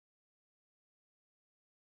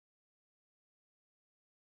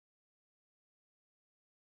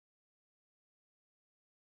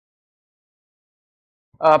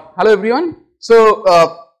Hello everyone. So,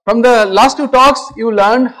 from the last two talks, you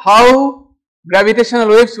learned how gravitational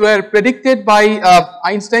waves were predicted by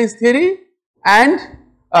Einstein's theory and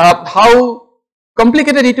how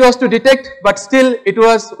complicated it was to detect, but still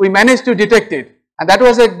we managed to detect it, and that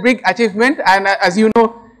was a big achievement. And as you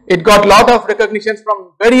know, it got lot of recognitions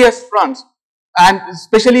from various fronts, and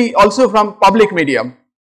especially also from public media.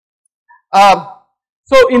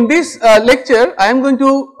 So in this lecture, I am going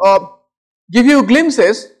to give you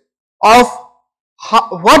glimpses of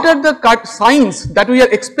what are the signs that we are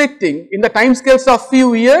expecting in the time scales of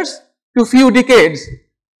few years to few decades,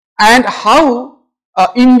 and how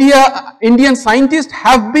Indian scientists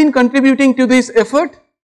have been contributing to this effort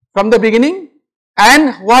from the beginning,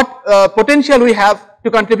 and what potential we have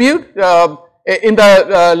to contribute in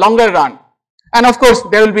the longer run. And of course,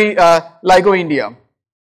 there will be LIGO India.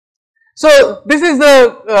 So this is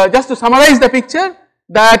the just to summarize the picture,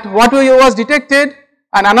 that what was detected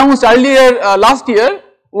and announced earlier last year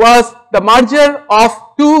was the merger of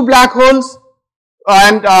two black holes,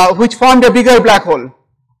 and which formed a bigger black hole,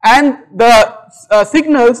 and the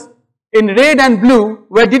signals in red and blue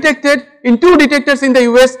were detected in two detectors in the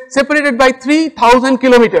US separated by 3,000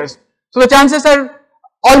 kilometers. So the chances are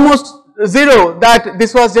almost zero that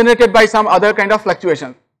this was generated by some other kind of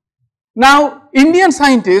fluctuation. Now Indian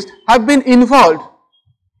scientists have been involved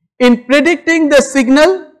in predicting the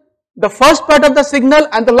signal, the first part of the signal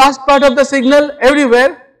and the last part of the signal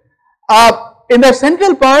everywhere. In the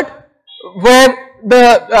central part, where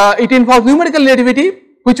it involves numerical relativity,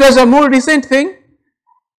 which was a more recent thing,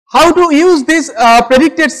 how to use this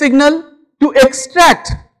predicted signal to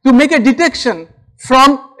extract, to make a detection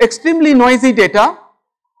from extremely noisy data,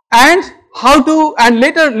 and how to, and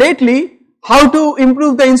lately how to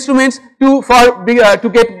improve the instruments to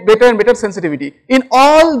get better and better sensitivity. In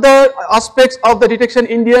all the aspects of the detection,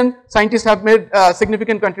 Indian scientists have made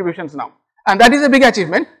significant contributions now, and that is a big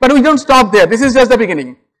achievement. But we don't stop there. This is just the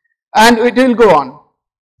beginning, and it will go on.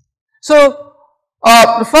 So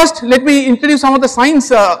first, let me introduce some of the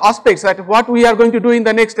science aspects that what we are going to do in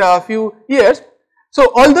the next few years.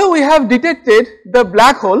 So although we have detected the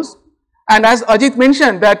black holes, and as Ajit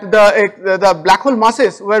mentioned that the black hole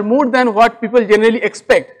masses were more than what people generally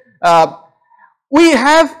expect, we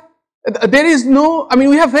have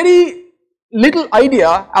very little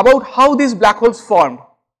idea about how these black holes formed.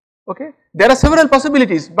 Okay, there are several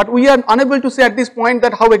possibilities, but we are unable to say at this point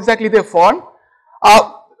that how exactly they form.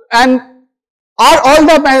 And are all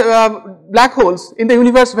the black holes in the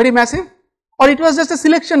universe very massive, or it was just a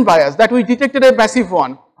selection bias that we detected a massive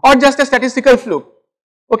one, or just a statistical fluke?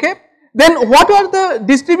 Okay. Then what are the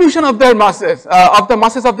distribution of their masses, of the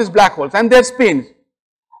masses of these black holes and their spins?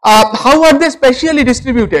 How are they spatially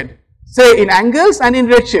distributed, say in angles and in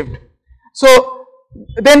redshift? So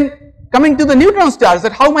then coming to the neutron stars,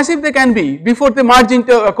 that how massive they can be before they merge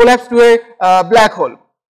into collapse to a black hole.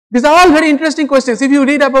 These are all very interesting questions. If you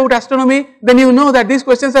read about astronomy, then you know that these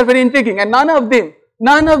questions are very intriguing, and none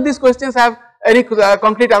of these questions have any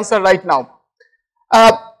concrete answer right now.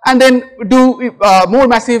 And then do more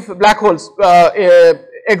massive black holes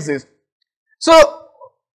exist? So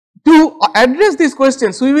to address these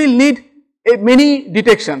questions, we will need many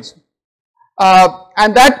detections,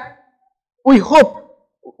 and that we hope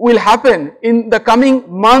will happen in the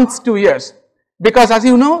coming months to years, because as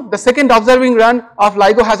you know, the second observing run of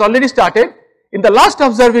LIGO has already started. In the last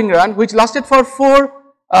observing run, which lasted for 4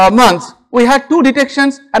 months, we had 2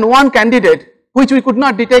 detections and 1 candidate which we could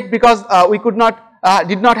not detect because we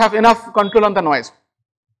did not have enough control on the noise.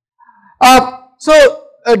 So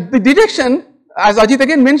the detection, as Ajit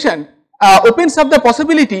again mentioned, opens up the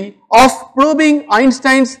possibility of probing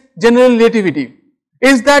Einstein's general relativity.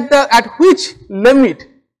 Is that at which limit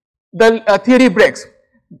the theory breaks?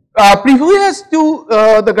 Previous to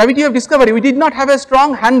the gravity of discovery, we did not have a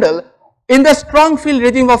strong handle in the strong field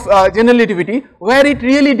regime of general relativity, where it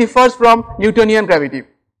really differs from Newtonian gravity,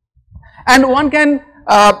 and one can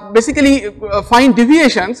basically find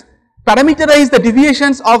deviations, parameterize the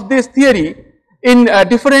deviations of this theory in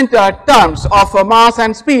different terms of mass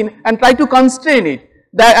and spin, and try to constrain it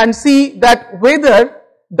and see that whether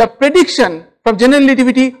the prediction from general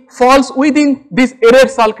relativity falls within these error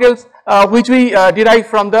circles which we derive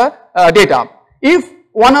from the data. If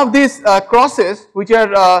one of these crosses, which are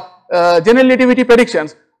general relativity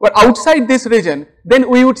predictions, were outside this region, then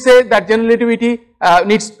we would say that general relativity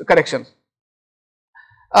needs corrections.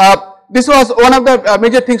 This was one of the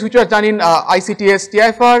major things which was done in ICTS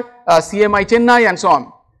TIFR, CMI Chennai, and so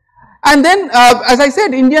on. And then as I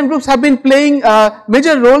said, Indian groups have been playing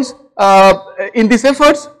major roles in these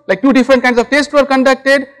efforts, like 2 different kinds of tests were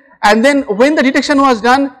conducted, and then when the detection was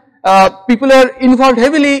done, people are involved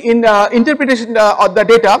heavily in interpretation of the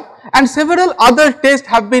data, and several other tests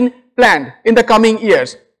have been planned in the coming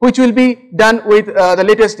years, which will be done with the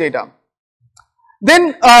latest data.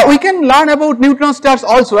 Then we can learn about neutron stars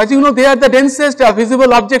also. As you know, they are the densest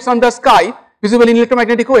visible objects on the sky, visible in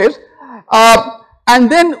electromagnetic waves, and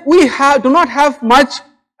then we do not have much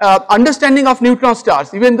understanding of neutron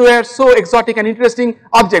stars, even though they are so exotic and interesting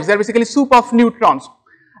objects. They are basically soup of neutrons.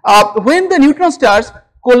 When the neutron stars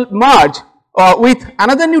merge with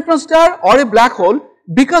another neutron star or a black hole,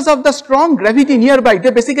 because of the strong gravity nearby,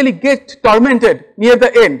 they basically get tormented near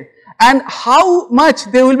the end, and how much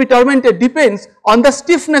they will be tormented depends on the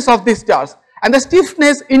stiffness of these stars, and the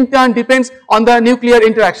stiffness in turn depends on the nuclear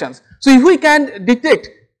interactions. So if we can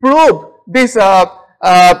probe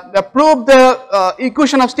the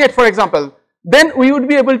equation of state, for example, then we would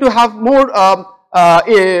be able to have more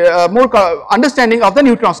understanding of the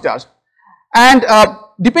neutron stars. And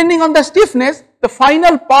depending on the stiffness, the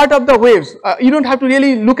final part of the waves, you don't have to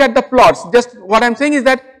really look at the plots. Just what I'm saying is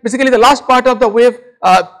that basically the last part of the wave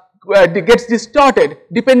gets distorted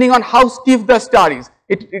depending on how stiff the star is.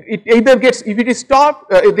 It either gets, if it is soft,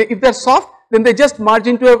 if they're soft, then they just merge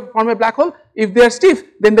into form a black hole. If they are stiff,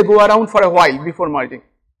 then they go around for a while before merging.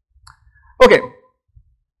 Okay.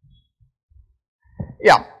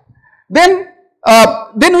 Yeah. Then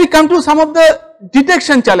we come to some of the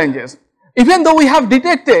detection challenges. Even though we have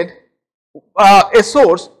detected a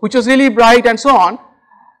source which was really bright and so on,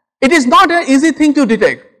 it is not an easy thing to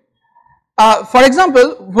detect. For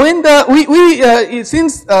example, when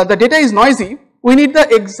since the data is noisy, we need the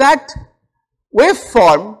exact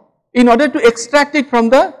waveform in order to extract it from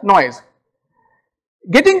the noise.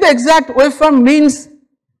 Getting the exact waveform means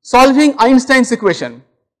solving Einstein's equation.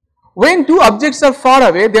 When two objects are far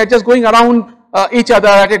away, they are just going around each other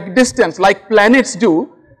at a distance like planets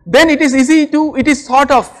do, then it is sort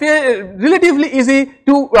of relatively easy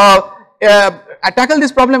to tackle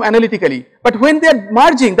this problem analytically. But when they are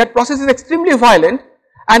merging, that process is extremely violent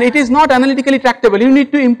and it is not analytically tractable. You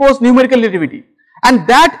need to impose numerical relativity, and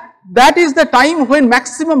that is the time when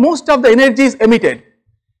most of the energy is emitted.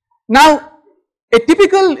 Now, a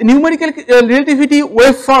typical numerical relativity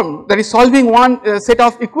waveform, that is solving one set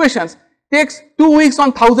of equations, takes 2 weeks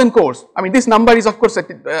on 1000 cores. I mean, this number is of course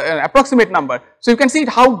an approximate number. So you can see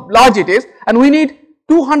how large it is, and we need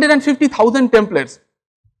 250,000 templates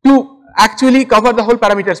to actually cover the whole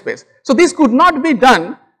parameter space. So this could not be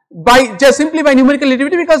done by simply by numerical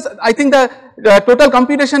relativity, because I think the total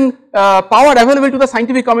computation power available to the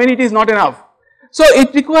scientific community is not enough. So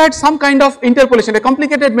it required some kind of interpolation, a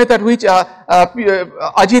complicated method which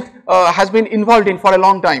Ajit has been involved in for a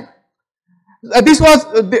long time. These were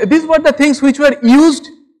the things which were used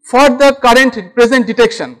for the present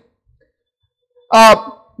detection.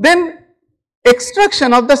 Then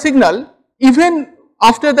extraction of the signal, even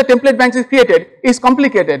after the template bank is created, is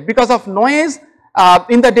complicated because of noise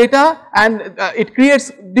in the data, and it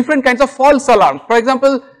creates different kinds of false alarms. For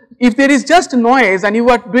example, if there is just noise and you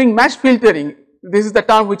are doing mass filtering, this is the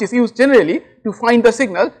term which is used generally to find the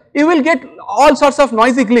signal, you will get all sorts of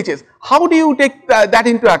noisy glitches. How do you take that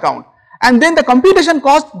into account? And then the computation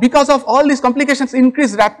cost, because of all these complications,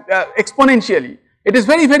 increase exponentially. It is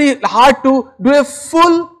very, very hard to do a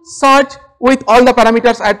full search with all the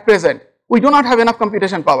parameters at present. We do not have enough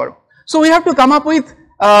computation power. So we have to come up with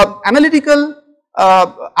analytical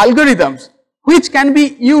algorithms which can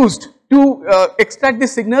be used to extract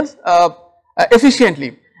these signals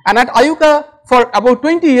efficiently. And at IUCAA, for about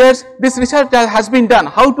 20 years, this research has been done,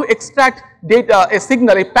 how to extract data, a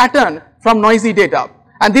signal, a pattern from noisy data.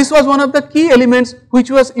 And this was one of the key elements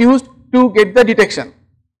which was used to get the detection.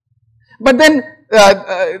 But then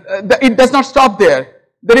it does not stop there.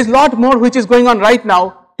 There is a lot more which is going on right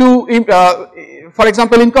now to, for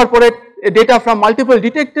example, incorporate data from multiple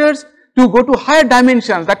detectors to go to higher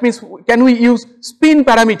dimensions. That means, can we use spin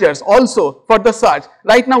parameters also for the search?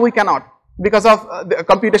 Right now we cannot, because of the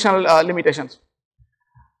computational limitations.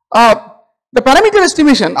 The parameter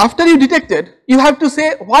estimation, after you detect it, you have to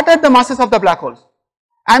say what are the masses of the black holes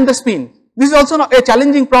and the spin. This is also a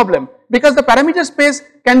challenging problem, because the parameter space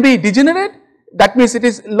can be degenerate. That means it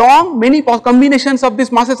is long, many combinations of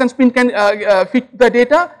these masses and spin can fit the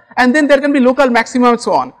data, and then there can be local maxima and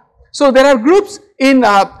so on. So there are groups in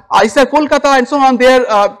ISA Kolkata and so on, they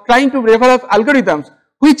are trying to develop algorithms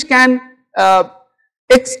which can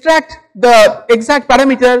extract the exact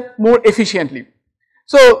parameter more efficiently.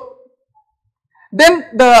 So then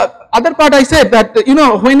the other part I said that,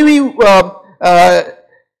 when we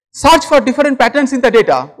search for different patterns in the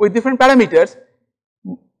data with different parameters,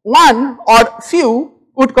 one or few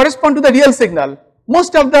would correspond to the real signal,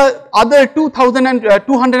 most of the other 2000 and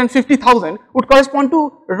 250,000 would correspond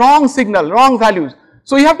to wrong signal, wrong values.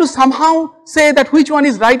 So you have to somehow say that which one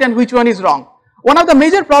is right and which one is wrong. One of the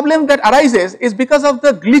major problems that arises is because of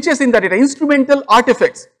the glitches in the data, instrumental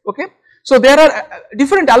artifacts, okay. So there are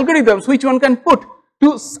different algorithms which one can put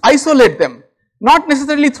to isolate them, not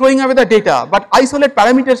necessarily throwing away the data, but isolate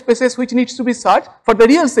parameter spaces which needs to be searched for the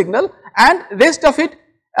real signal, and rest of it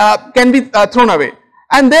can be thrown away.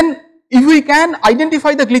 And then if we can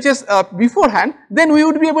identify the glitches beforehand, then we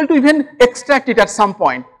would be able to even extract it at some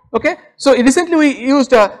point, okay. So recently we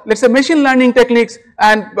used let's say machine learning techniques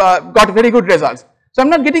and got very good results. So I am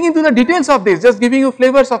not getting into the details of this, just giving you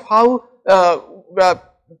flavors of how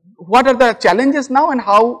what are the challenges now and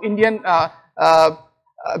how Indian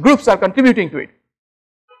groups are contributing to it.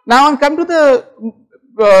 Now I am come to the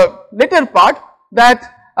later part, that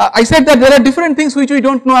I said that there are different things which we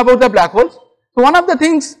do not know about the black holes. So one of the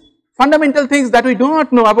things, fundamental things that we do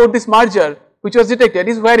not know about this merger which was detected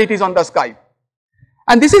is where it is on the sky.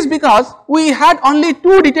 And this is because we had only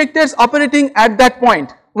 2 detectors operating at that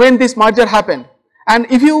point when this merger happened. And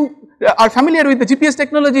if you are familiar with the GPS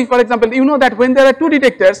technology, for example, you know that when there are 2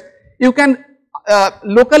 detectors, you can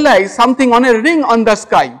localize something on a ring on the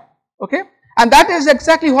sky, okay. And that is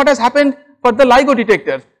exactly what has happened for the LIGO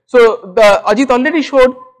detectors. So the Ajit already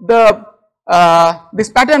showed the this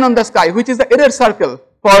pattern on the sky, which is the error circle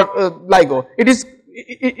for LIGO. It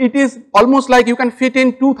is almost like you can fit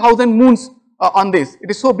in 2000 moons on this. It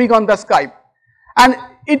is so big on the sky, and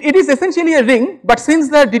it is essentially a ring, but since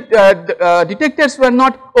the detectors were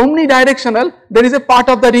not omnidirectional, there is a part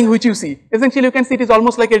of the ring which you see. Essentially you can see it is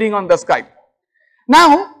almost like a ring on the sky.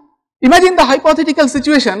 Now imagine the hypothetical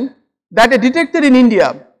situation that a detector in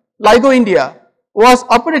India, LIGO India, was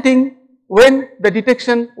operating when the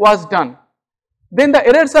detection was done. Then the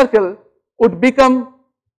error circle would become,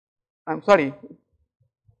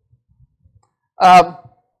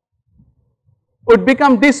 would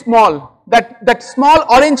become this small. That small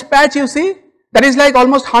orange patch you see, that is like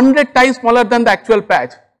almost 100 times smaller than the actual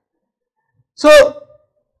patch. So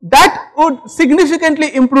that would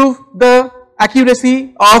significantly improve the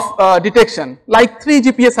accuracy of detection, like 3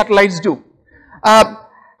 GPS satellites do.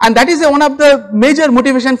 And that is one of the major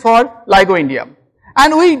motivation for LIGO India.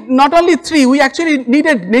 And we not only 3, we actually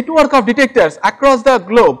needed network of detectors across the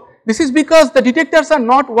globe. This is because the detectors are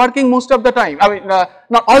not working most of the time,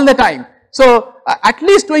 not all the time. So at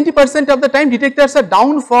least 20% of the time detectors are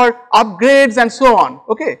down for upgrades and so on,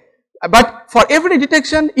 okay. But for every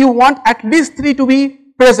detection you want at least 3 to be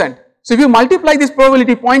present. So if you multiply this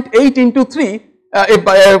probability 0.8 into 3,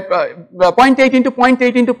 0.8 into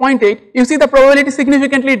 0.8 into 0.8, you see the probability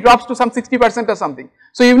significantly drops to some 60% or something.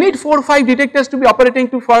 So you need 4 or 5 detectors to be operating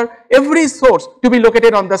for every source to be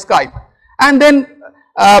located on the sky. And then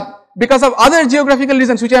because of other geographical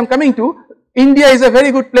reasons which I am coming to, India is a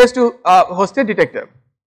very good place to host a detector.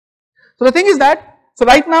 So the thing is that, so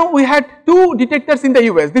right now we had 2 detectors in the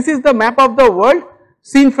US. This is the map of the world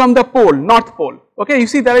seen from the pole, North Pole. Okay, you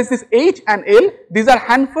see there is this H and L, these are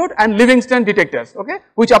Hanford and Livingston detectors, okay,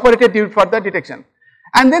 which operated for the detection.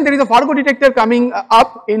 And then there is a Virgo detector coming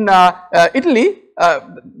up in Italy.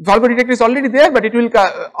 Virgo detector is already there, but it will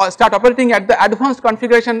start operating at the advanced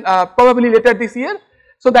configuration probably later this year.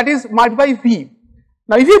 So that is marked by V.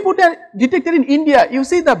 Now if you put a detector in India, you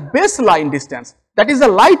see the baseline distance, that is the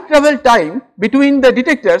light travel time between the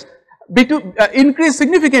detectors increase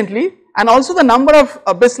significantly, and also the number of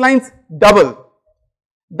baselines double.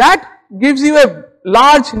 That gives you a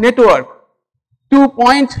large network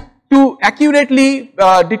to accurately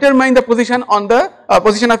determine the position on the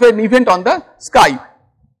position of an event on the sky.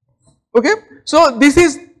 Okay, so this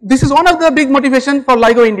is one of the big motivation for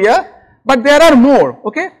LIGO India, but there are more.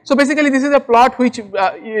 Okay, so basically this is a plot which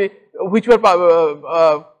were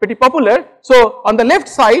pretty popular. So on the left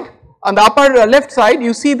side, on the upper left side,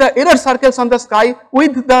 you see the error circles on the sky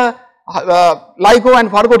with the LIGO and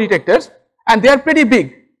Virgo detectors, and they are pretty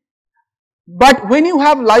big. But when you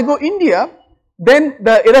have LIGO India, then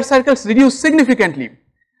the error circles reduce significantly,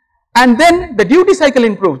 and then the duty cycle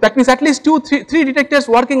improves. That means at least 3 detectors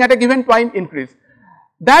working at a given point increase.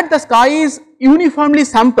 That the sky is uniformly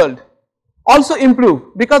sampled also improve,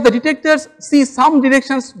 because the detectors see some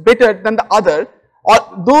directions better than the other, or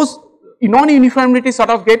those non-uniformities sort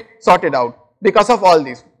of get sorted out because of all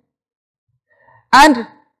this. And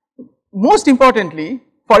most importantly,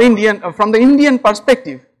 for from the Indian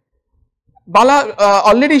perspective, Bala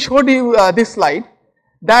already showed you this slide,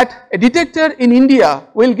 that a detector in India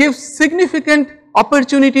will give significant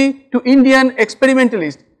opportunity to Indian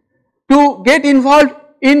experimentalists to get involved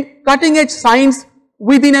in cutting edge science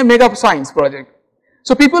within a mega science project.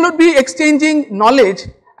 So people would be exchanging knowledge,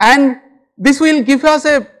 and this will give us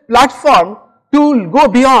a platform to go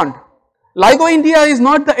beyond. LIGO India is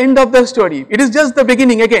not the end of the story, it is just the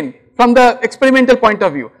beginning again from the experimental point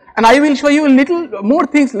of view. And I will show you a little more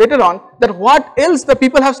things later on, that what else the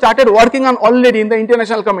people have started working on already in the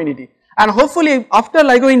international community. And hopefully after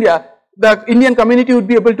LIGO India, the Indian community would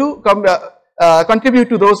be able to contribute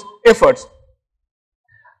to those efforts.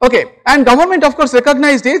 Okay, and government of course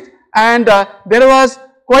recognized it, and there was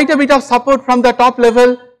quite a bit of support from the top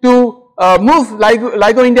level to move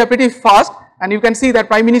LIGO India pretty fast. And you can see that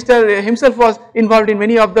Prime Minister himself was involved in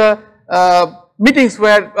many of the meetings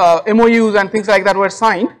where MOUs and things like that were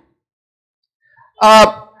signed.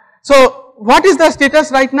 So what is the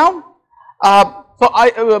status right now?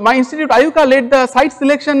 My institute IUCA led the site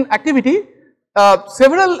selection activity.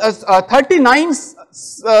 39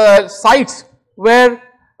 sites were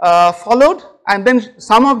followed, and then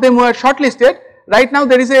some of them were shortlisted. Right now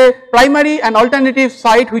there is a primary and alternative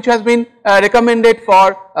site which has been recommended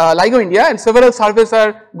for LIGO India, and several surveys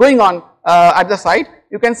are going on at the site.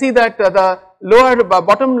 You can see that the lower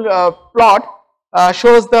bottom plot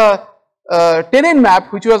shows the terrain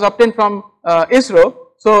map which was obtained from ISRO.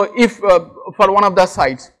 So if for one of the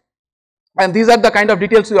sites, and these are the kind of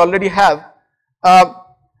details we already have.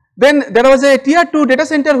 Then there was a tier 2 data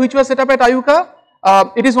center which was set up at IUCA.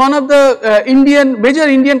 It is one of the major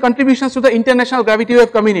Indian contributions to the international gravity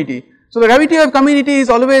wave community. So the gravity wave community is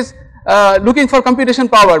always looking for computation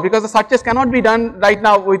power, because the searches cannot be done right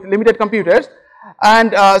now with limited computers,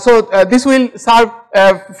 and so this will serve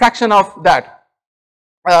a fraction of that.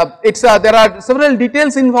 There are several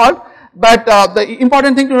details involved, but the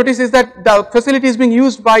important thing to notice is that the facility is being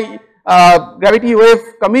used by gravity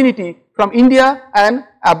wave community from India and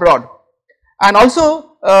abroad. And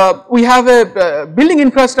also we have a building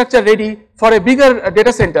infrastructure ready for a bigger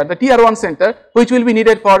data center, the tier 1 center, which will be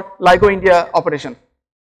needed for LIGO India operation.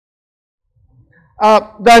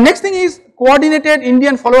 The next thing is coordinated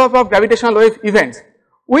Indian follow-up of gravitational wave events.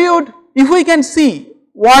 We would, if we can see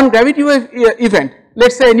one gravity wave event,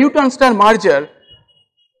 let's say a neutron star merger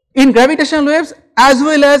in gravitational waves as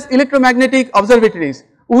well as electromagnetic observatories,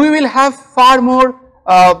 we will have far more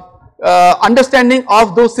understanding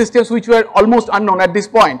of those systems which were almost unknown at this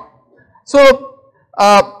point. So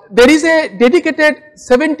there is a dedicated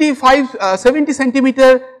 70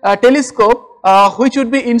 centimeter telescope which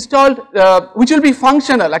would be installed, which will be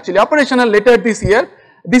functional, actually operational later this year.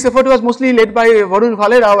 This effort was mostly led by Varun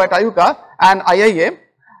Valerao at IUCA and IIA.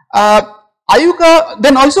 IUCA,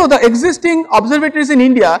 then also the existing observatories in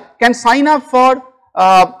India can sign up for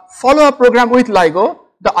follow-up program with LIGO.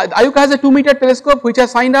 The IUCA has a 2-meter telescope which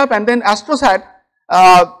has signed up, and then AstroSat,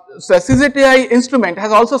 CZTI instrument,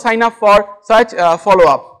 has also signed up for such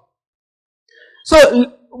follow-up.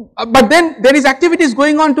 So, but then there is activities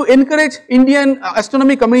going on to encourage Indian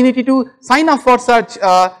astronomy community to sign up for such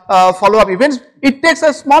follow-up events. It takes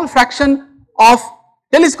a small fraction of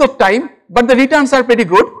telescope time, but the returns are pretty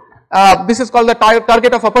good. This is called the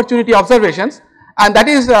target of opportunity observations, and that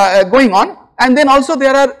is going on. And then also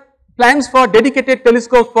there are plans for dedicated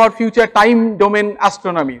telescopes for future time domain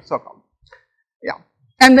astronomy, so called. Yeah.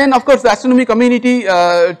 And then of course the astronomy community,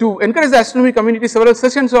 to encourage the astronomy community, several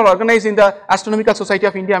sessions were organized in the Astronomical Society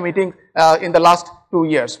of India meeting in the last 2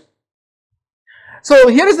 years. So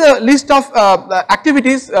here is the list of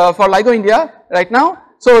activities for LIGO India right now.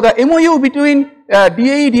 So the MOU between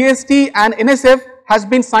DAE, DST and NSF has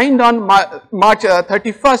been signed on March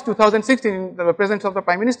 31st, 2016 in the presence of the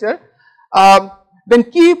Prime Minister. Then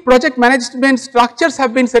key project management structures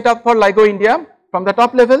have been set up for LIGO India from the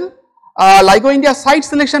top level. LIGO India site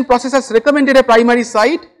selection process has recommended a primary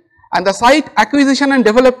site, and the site acquisition and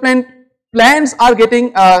development plans are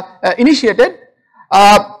getting initiated.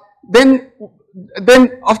 Then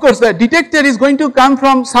of course the detector is going to come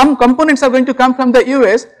from, some components are going to come from the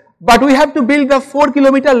US, but we have to build a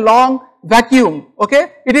 4-kilometer long vacuum,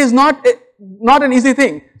 okay. It is not an easy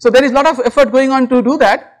thing. So there is a lot of effort going on to do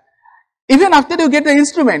that. Even after you get the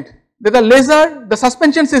instrument, the laser, the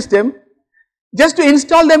suspension system, just to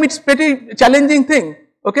install them, it's pretty challenging thing,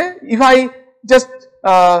 okay. If I just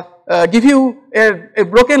give you a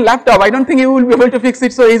broken laptop, I don't think you will be able to fix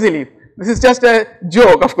it so easily. This is just a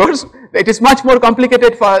joke, of course. It is much more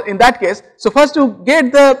complicated for in that case. So first to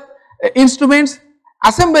get the instruments,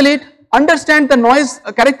 assemble it, understand the noise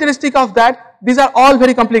characteristic of that, these are all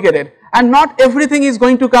very complicated, and not everything is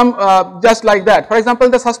going to come just like that. For example,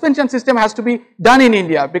 the suspension system has to be done in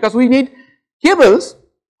India, because we need cables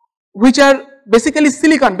which are basically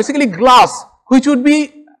silicon, basically glass, which would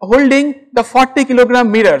be holding the 40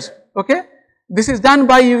 kilogram mirrors, okay. This is done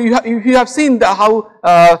by if you have seen how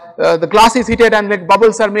the glass is heated and like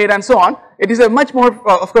bubbles are made and so on. It is a much more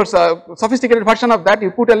of course sophisticated version of that.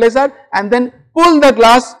 You put a laser and then pull the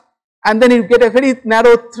glass and then you get a very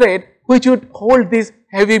narrow thread which would hold these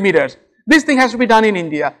heavy mirrors. This thing has to be done in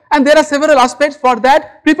India, and there are several aspects for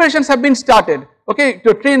that. Preparations have been started, okay,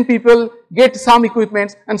 to train people, get some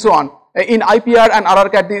equipments and so on. In IPR and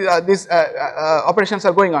RRCAT these operations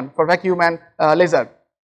are going on for vacuum and laser.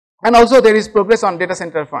 And also there is progress on data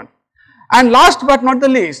center front. And last but not the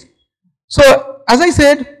least, so as I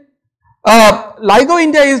said, LIGO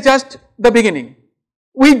India is just the beginning.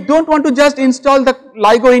 We don't want to just install the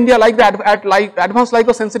LIGO India like that at advanced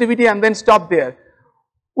LIGO sensitivity and then stop there.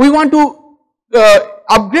 We want to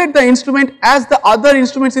upgrade the instrument as the other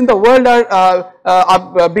instruments in the world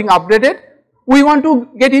are being upgraded. We want to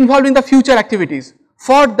get involved in the future activities.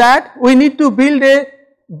 For that, we need to build a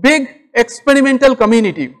big experimental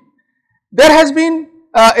community. There has been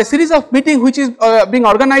a series of meetings which is being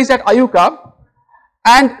organized at IUCAA,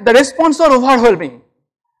 and the response are overwhelming.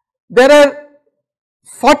 There are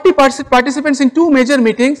 40 participants in 2 major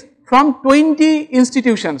meetings from 20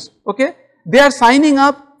 institutions, okay. They are signing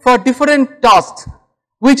up for different tasks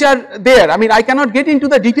which are there. I mean, I cannot get into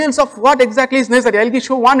the details of what exactly is necessary. I will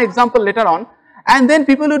show one example later on, and then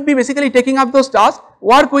people would be basically taking up those tasks,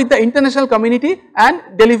 work with the international community and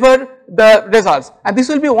deliver the results, and this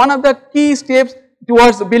will be one of the key steps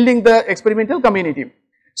towards building the experimental community.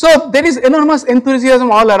 So there is enormous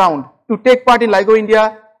enthusiasm all around to take part in LIGO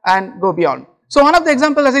India and go beyond. So one of the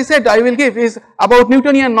examples, as I said, I will give is about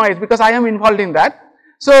Newtonian noise, because I am involved in that.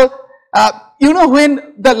 So you know,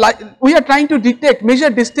 when we are trying to detect, measure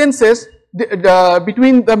distances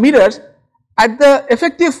between the mirrors at the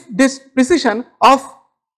effective precision of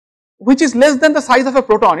which is less than the size of a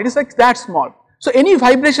proton, it is like that small. So any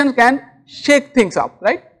vibration can shake things up,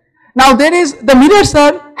 right. Now there is, the mirrors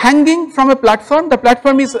are hanging from a platform, the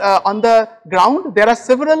platform is on the ground. There are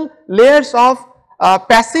several layers of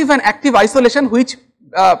passive and active isolation which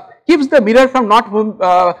keeps the mirror from not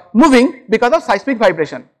moving because of seismic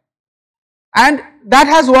vibration. And that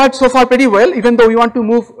has worked so far pretty well, even though we want to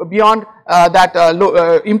move beyond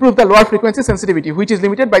that, improve the lower frequency sensitivity, which is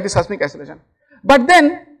limited by the seismic isolation. But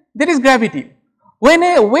then there is gravity. When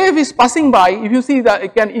a wave is passing by, if you see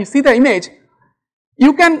the image,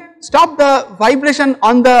 you can stop the vibration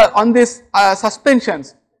on these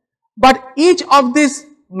suspensions, but each of these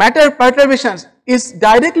matter perturbations is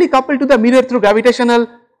directly coupled to the mirror through gravitational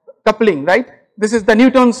coupling, right. This is the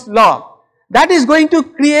Newton's law. That is going to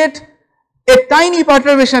create a tiny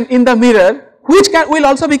perturbation in the mirror, which will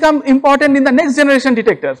also become important in the next generation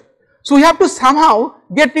detectors. So we have to somehow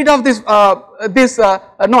get rid of this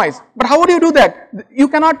noise. But how would you do that? You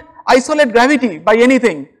cannot isolate gravity by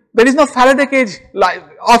anything. There is no Faraday cage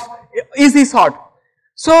of easy sort.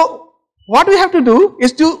 So what we have to do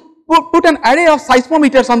is to put an array of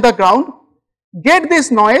seismometers on the ground, get this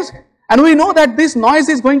noise, and we know that this noise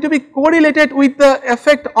is going to be correlated with the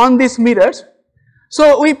effect on these mirrors.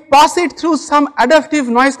 So we pass it through some adaptive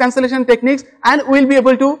noise cancellation techniques and we will be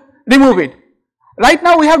able to remove it. Right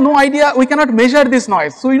now we have no idea, we cannot measure this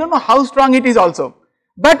noise, so we don't know how strong it is also.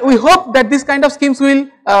 But we hope that this kind of schemes will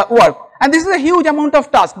work. And this is a huge amount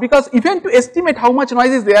of task, because even to estimate how much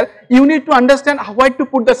noise is there, you need to understand where to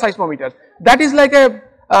put the seismometers. That is like a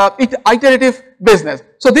iterative business.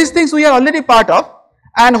 So these things we are already part of,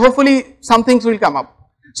 and hopefully some things will come up.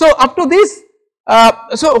 So up to this,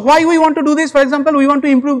 so why we want to do this? For example, we want to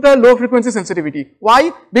improve the low frequency sensitivity.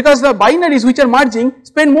 Why? Because the binaries which are merging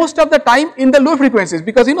spend most of the time in the low frequencies,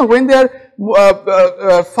 because you know, when they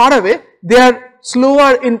are far away, they are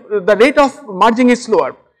slower, in the rate of merging is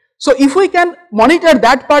slower. So if we can monitor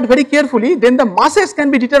that part very carefully, then the masses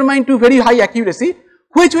can be determined to very high accuracy,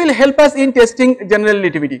 which will help us in testing general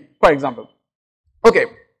relativity, for example. Okay.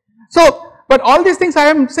 So, but all these things I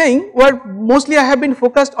am saying were mostly I have been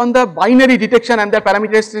focused on the binary detection and the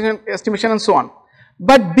parameter estimation and so on.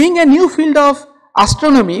 But being a new field of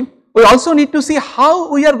astronomy, we also need to see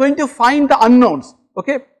how we are going to find the unknowns.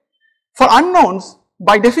 Okay. For unknowns,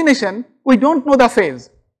 by definition, we don't know the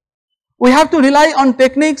phase. We have to rely on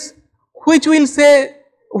techniques which will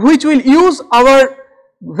use our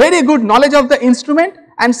very good knowledge of the instrument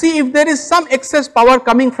and see if there is some excess power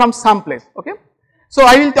coming from some place. Okay. So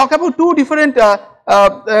I will talk about two different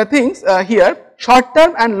things here: short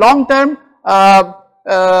term and long term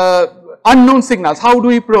unknown signals. How do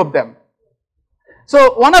we probe them?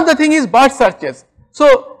 So one of the thing is burst searches.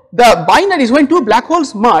 So the binaries, when two black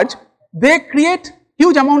holes merge, they create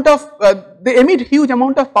huge amount of they emit huge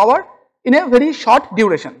amount of power in a very short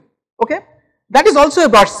duration. Okay, that is also a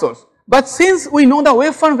burst source. But since we know the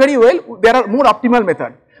waveform very well, there are more optimal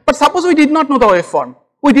methods. But suppose we did not know the waveform,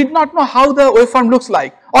 we did not know how the waveform looks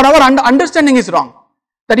like, or our understanding is wrong,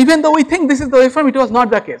 that even though we think this is the waveform, it was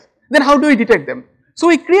not the case. Then how do we detect them? So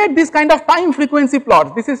we create this kind of time frequency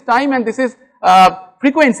plots. This is time and this is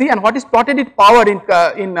frequency, and what is plotted is power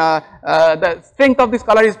in the strength of this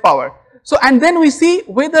color is power. So and then we see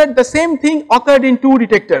whether the same thing occurred in two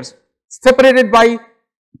detectors separated by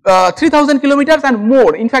 3000 kilometers and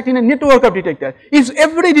more, in fact in a network of detector. If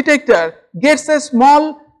every detector gets a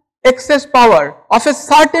small excess power of a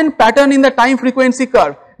certain pattern in the time frequency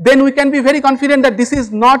curve, then we can be very confident that this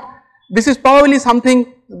is probably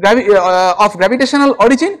something of gravitational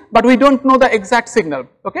origin, but we don't know the exact signal,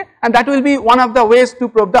 okay, and that will be one of the ways to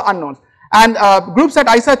probe the unknowns. And groups at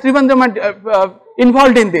ISA Trivandrum are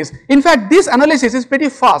involved in this. In fact, this analysis is pretty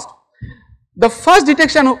fast. The first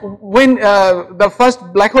detection when the first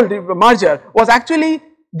black hole merger was actually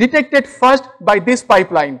detected first by this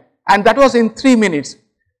pipeline, and that was in 3 minutes,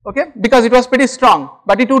 okay, because it was pretty strong,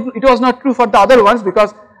 but it was not true for the other ones,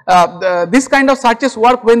 because this kind of searches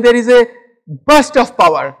work when there is a burst of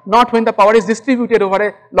power, not when the power is distributed over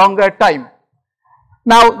a longer time.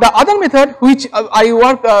 Now the other method which I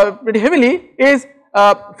work pretty heavily is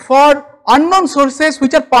for unknown sources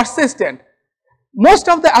which are persistent. Most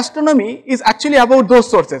of the astronomy is actually about those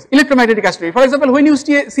sources, electromagnetic astronomy. For example, when you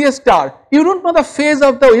see a star, you don't know the phase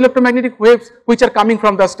of the electromagnetic waves which are coming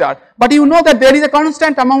from the star, but you know that there is a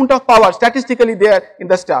constant amount of power statistically there in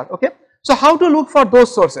the star, okay. So how to look for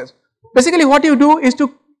those sources? Basically what you do is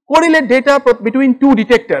to correlate data between two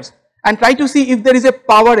detectors and try to see if there is a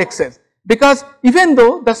power excess, because even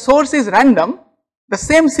though the source is random, the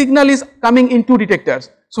same signal is coming in two detectors.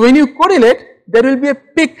 So when you correlate, there will be a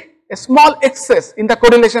peak, a small excess in the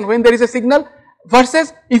correlation when there is a signal,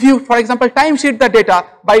 versus if you, for example, time sheet the data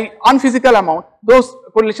by unphysical amount, those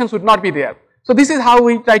correlations would not be there. So this is how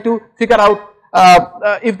we try to figure out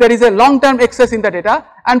if there is a long term excess in the data,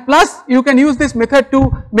 and plus you can use this method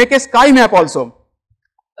to make a sky map also.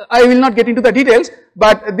 I will not get into the details,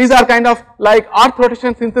 but these are kind of like earth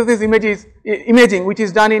rotation synthesis imaging which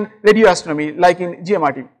is done in radio astronomy like in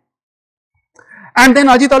GMRT. And then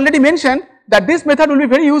Ajit already mentioned that this method will be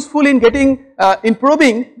very useful in getting in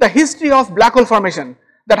probing the history of black hole formation,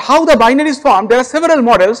 that how the binaries form. There are several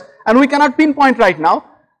models and we cannot pinpoint right now,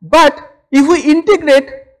 but if we integrate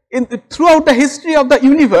throughout the history of the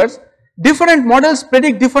universe, different models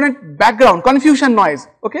predict different background confusion noise,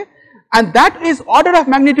 okay, and that is order of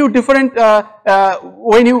magnitude different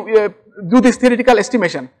when you do this theoretical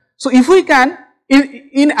estimation. So if we can,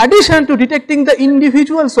 in addition to detecting the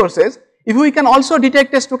individual sources, if we can also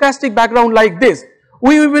detect a stochastic background like this,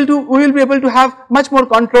 we will be able to have much more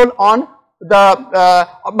control on the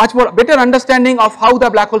much more better understanding of how the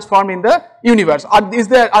black holes form in the universe.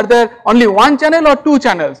 Are there only one channel or two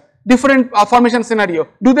channels? Different formation scenario.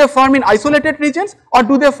 Do they form in isolated regions or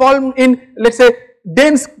do they form in, let's say,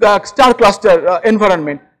 dense star cluster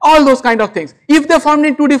environment? All those kind of things. If they formed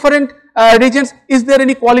in two different regions, is there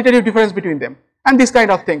any qualitative difference between them? And these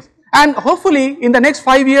kind of things. And hopefully in the next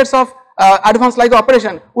 5 years of advanced LIGO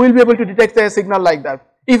operation, we will be able to detect a signal like that,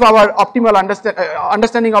 if our optimal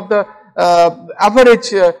understanding of the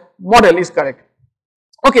average model is correct.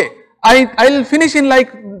 Okay, I will finish in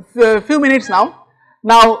like few minutes now.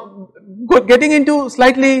 Now getting into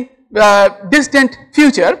slightly distant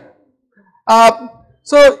future.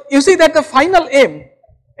 So you see that the final aim,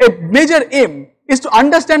 a major aim, is to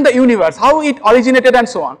understand the universe, how it originated and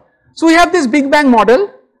so on. So we have this Big Bang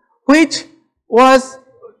model, which was,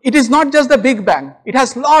 it is not just the Big Bang, it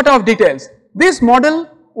has lot of details. This model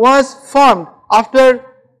was formed after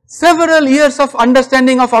several years of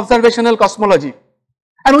understanding of observational cosmology,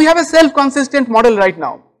 and we have a self-consistent model right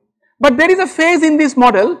now. But there is a phase in this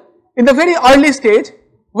model, in the very early stage,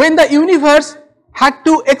 when the universe had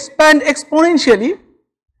to expand exponentially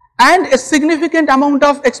and a significant amount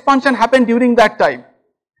of expansion happened during that time.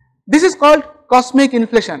 This is called cosmic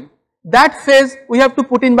inflation. That phase we have to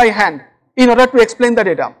put in by hand in order to explain the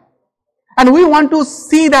data, and we want to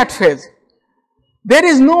see that phase. There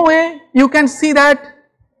is no way you can see that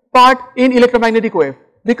part in electromagnetic wave,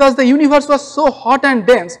 because the universe was so hot and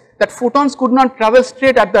dense that photons could not travel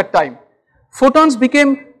straight at that time. Photons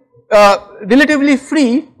became relatively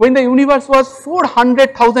free when the universe was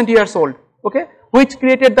 400,000 years old, okay, which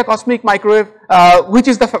created the cosmic microwave, which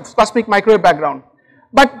is the cosmic microwave background.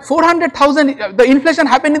 But 400,000, the inflation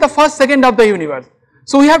happened in the first second of the universe.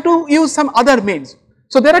 So we have to use some other means.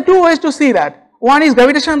 So there are two ways to see that. One is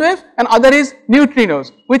gravitational wave and other is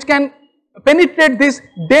neutrinos, which can penetrate this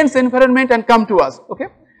dense environment and come to us, okay.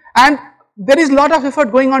 And there is lot of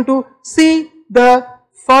effort going on to see the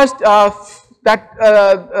first that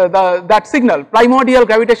signal, primordial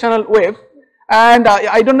gravitational wave. And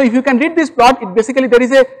I don't know if you can read this plot. It basically, there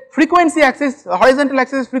is a frequency axis, horizontal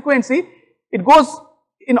axis frequency. It goes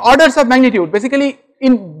in orders of magnitude. Basically,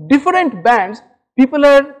 in different bands, people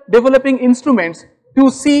are developing instruments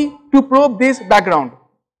to probe this background.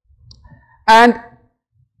 And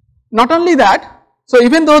not only that, so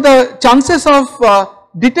even though the chances of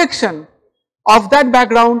detection of that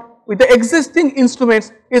background with the existing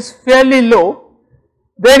instruments is fairly low,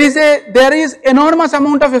 there is enormous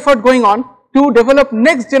amount of effort going on to develop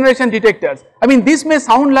next generation detectors. I mean, this may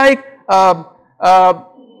sound like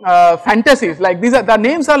fantasies, like these are, the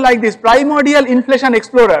names are like this: primordial inflation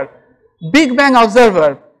explorer, Big Bang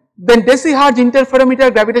observer, then deciharge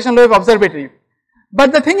interferometer gravitational wave observatory.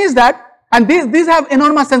 But the thing is that, and these have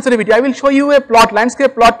enormous sensitivity. I will show you a plot,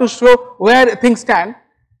 landscape plot, to show where things stand.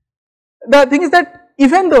 The thing is that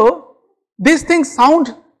even though these things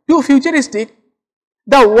sound too futuristic,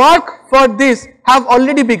 the work for this have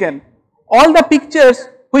already begun. All the pictures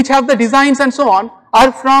which have the designs and so on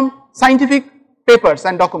are from scientific papers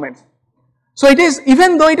and documents. So it is,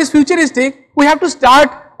 even though it is futuristic, we have to start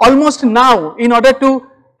almost now in order to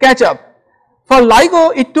catch up. For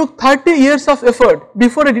LIGO, it took 30 years of effort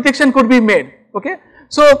before a detection could be made. Okay,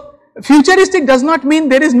 so futuristic does not mean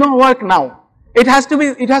there is no work now. It has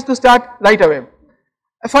to start right away.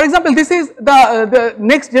 For example, this is the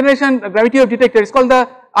next generation gravity wave detector. It's called the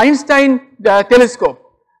Einstein telescope.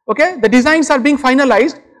 Okay, the designs are being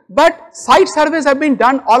finalized, but site surveys have been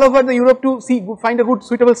done all over the Europe to find a good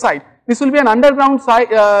suitable site. This will be an underground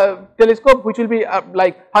telescope, which will be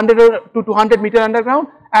like 100 to 200 meter underground,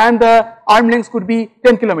 and the arm length could be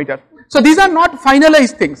 10 kilometers. So these are not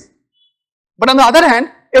finalized things, but on the other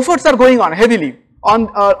hand, efforts are going on heavily on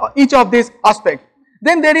each of these aspects.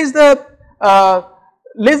 Then there is the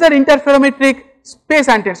laser interferometric space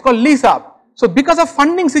antennas called LISA. So because of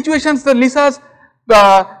funding situations, the LISA's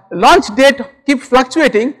launch date keep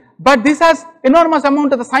fluctuating, but this has enormous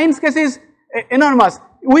amount of the science case is enormous.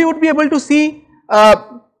 We would be able to see,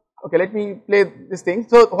 okay, let me play this thing.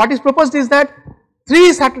 So what is proposed is that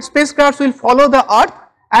 3 spacecrafts will follow the Earth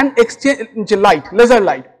and exchange light, laser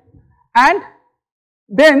light, and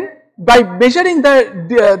then by measuring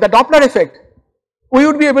the Doppler effect, we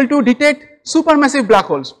would be able to detect supermassive black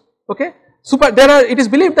holes. Okay, it is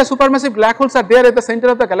believed that supermassive black holes are there at the center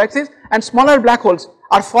of the galaxies, and smaller black holes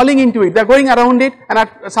are falling into it. They are going around it and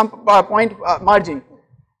at some point merging.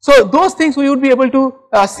 So those things we would be able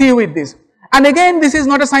to see with this. And again, this is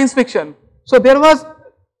not a science fiction. So there was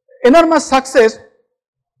enormous success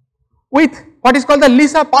with what is called the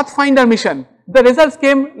LISA Pathfinder mission. The results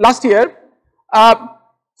came last year.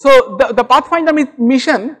 So the Pathfinder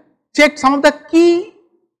mission checked some of the key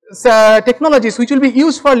technologies which will be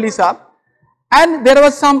used for LISA, and there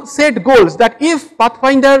was some set goals that if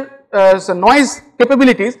Pathfinder noise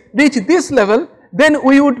capabilities reach this level, then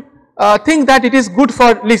we would think that it is good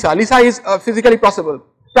for LISA. LISA is physically possible,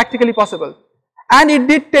 practically possible, and it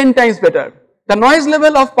did 10 times better. The noise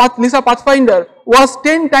level of LISA Pathfinder was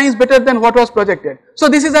 10 times better than what was projected. So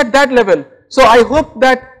this is at that level. So I hope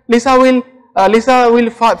that LISA will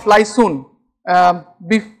fly soon,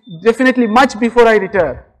 definitely much before I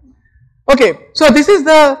retire. Okay, so this is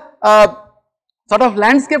the sort of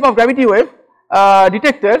landscape of gravity wave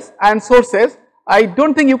detectors and sources. I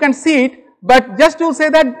don't think you can see it, but just to say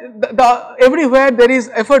that everywhere there is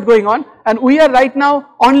effort going on, and we are right now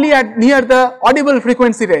only at near the audible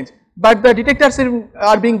frequency range, but the detectors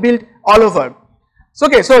are being built all over. So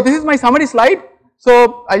okay, so this is my summary slide.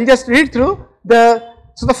 So I will just read through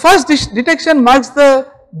so the first detection marks the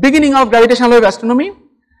beginning of gravitational wave astronomy.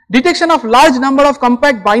 Detection of large number of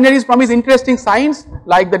compact binaries promise interesting signs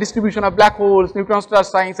like the distribution of black holes, neutron star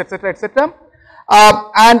signs, etc., etc.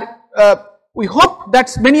 And we hope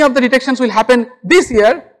that many of the detections will happen this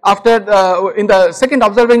year after in the second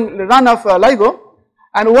observing run of LIGO.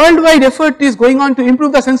 And worldwide effort is going on to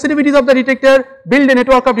improve the sensitivities of the detector, build a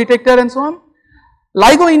network of detector, and so on.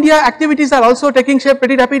 LIGO India activities are also taking shape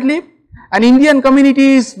pretty rapidly, and Indian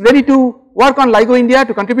community is ready to work on LIGO India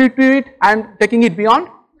to contribute to it and taking it beyond.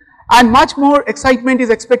 And much more excitement is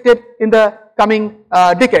expected in the coming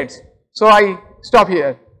decades. So I stop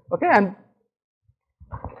here. Okay, and